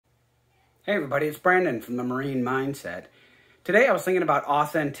Hey everybody, it's Brandon from the Marine Mindset. Today I was thinking about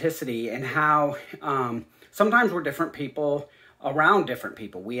authenticity and how sometimes we're different people around different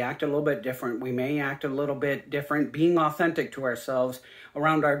people. We act a little bit different. We may act a little bit different being authentic to ourselves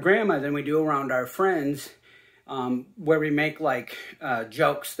around our grandma than we do around our friends, where we make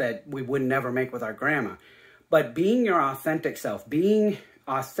jokes that we would never make with our grandma. But being your authentic self, being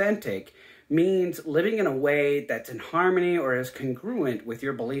authentic means living in a way that's in harmony or is congruent with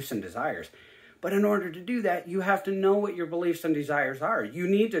your beliefs and desires. But in order to do that, you have to know what your beliefs and desires are. You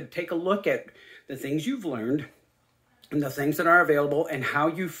need to take a look at the things you've learned and the things that are available and how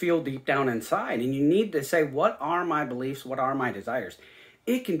you feel deep down inside. And you need to say, what are my beliefs? What are my desires?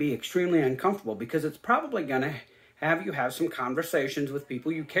 It can be extremely uncomfortable because it's probably going to have you have some conversations with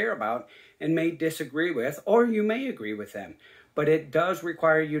people you care about and may disagree with, or you may agree with them. But it does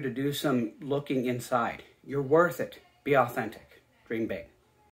require you to do some looking inside. You're worth it. Be authentic. Dream big.